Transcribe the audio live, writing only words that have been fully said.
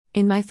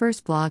In my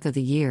first blog of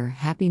the year,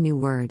 Happy New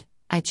Word,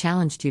 I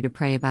challenged you to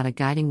pray about a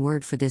guiding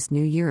word for this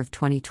new year of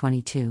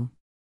 2022.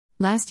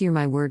 Last year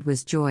my word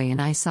was joy, and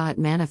I saw it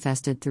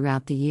manifested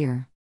throughout the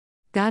year.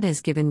 God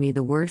has given me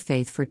the word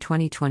faith for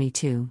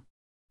 2022.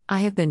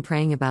 I have been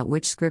praying about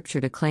which scripture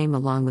to claim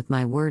along with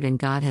my word, and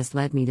God has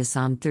led me to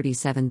Psalm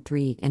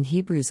 37:3 and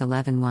Hebrews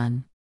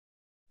 11:1.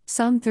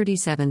 Psalm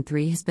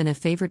 37:3 has been a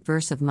favorite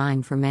verse of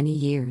mine for many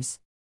years.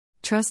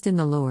 Trust in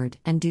the Lord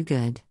and do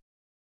good.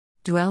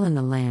 Dwell in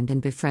the land and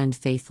befriend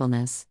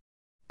faithfulness.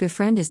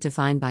 Befriend is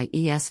defined by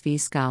ESV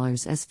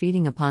scholars as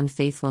feeding upon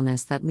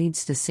faithfulness that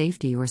leads to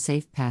safety or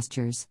safe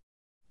pastures.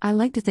 I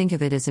like to think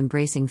of it as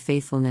embracing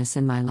faithfulness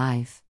in my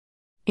life.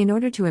 In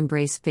order to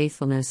embrace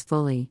faithfulness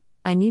fully,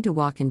 I need to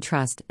walk in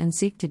trust and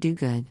seek to do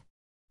good.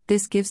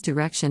 This gives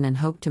direction and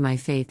hope to my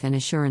faith and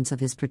assurance of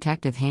His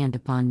protective hand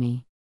upon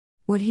me.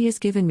 What He has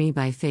given me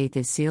by faith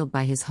is sealed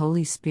by His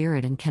Holy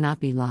Spirit and cannot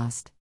be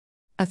lost.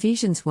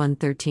 Ephesians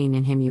 1:13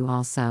 In Him you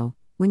also,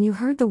 when you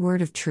heard the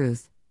word of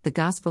truth, the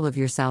gospel of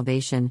your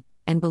salvation,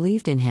 and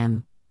believed in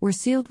Him, were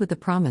sealed with the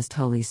promised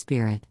Holy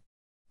Spirit.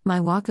 My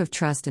walk of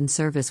trust and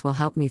service will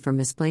help me from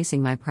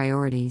misplacing my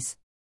priorities.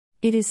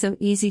 It is so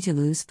easy to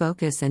lose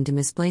focus and to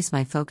misplace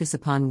my focus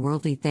upon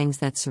worldly things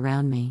that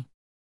surround me.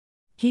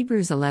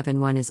 Hebrews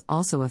 11:1 is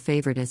also a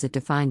favorite as it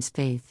defines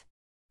faith.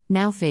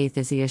 Now faith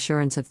is the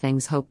assurance of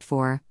things hoped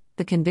for,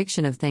 the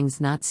conviction of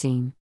things not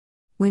seen.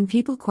 When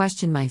people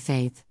question my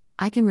faith,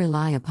 I can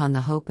rely upon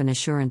the hope and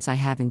assurance I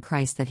have in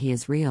Christ that He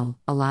is real,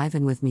 alive,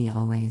 and with me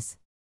always.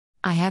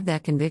 I have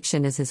that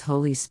conviction as His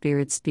Holy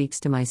Spirit speaks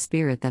to my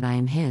spirit that I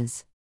am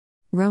His.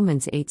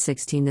 Romans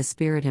 8:16 The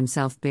Spirit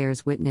Himself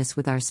bears witness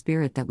with our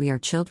spirit that we are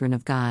children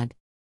of God.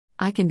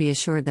 I can be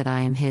assured that I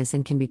am His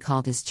and can be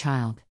called His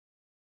child.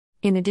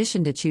 In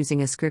addition to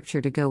choosing a scripture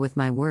to go with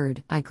my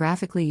word, I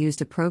graphically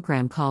used a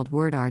program called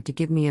WordArt to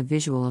give me a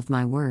visual of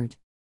my word.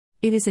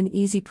 It is an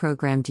easy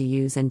program to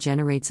use and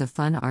generates a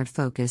fun art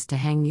focus to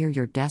hang near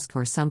your desk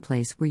or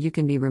someplace where you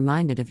can be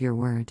reminded of your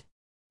word.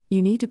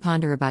 You need to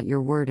ponder about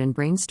your word and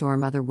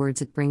brainstorm other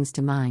words it brings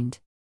to mind.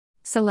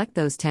 Select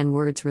those 10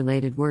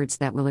 related words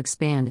that will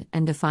expand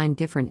and define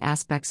different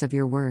aspects of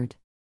your word.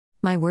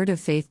 My word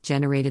of faith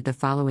generated the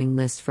following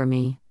list for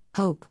me: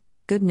 hope,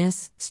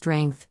 goodness,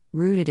 strength,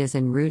 rooted as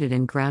in rooted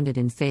and grounded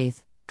in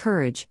faith,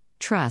 courage,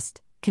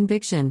 trust,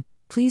 conviction,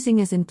 pleasing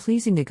as in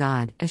pleasing to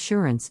God,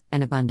 assurance,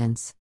 and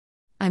abundance.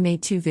 I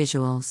made 2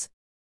 visuals.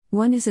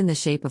 One is in the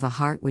shape of a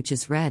heart, which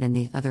is red, and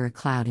the other a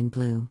cloud in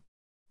blue.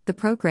 The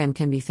program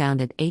can be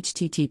found at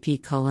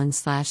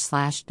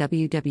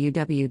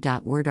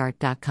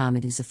http://www.wordart.com.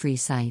 It is a free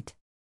site.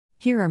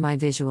 Here are my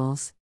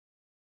visuals.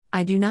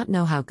 I do not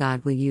know how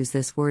God will use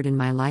this word in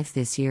my life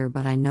this year,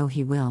 but I know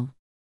He will.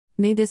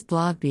 May this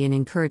blog be an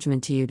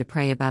encouragement to you to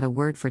pray about a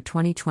word for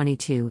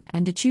 2022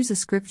 and to choose a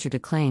scripture to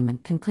claim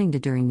and can cling to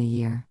during the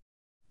year.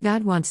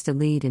 God wants to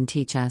lead and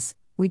teach us.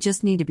 We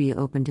just need to be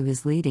open to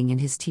His leading and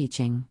His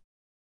teaching.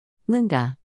 Linda.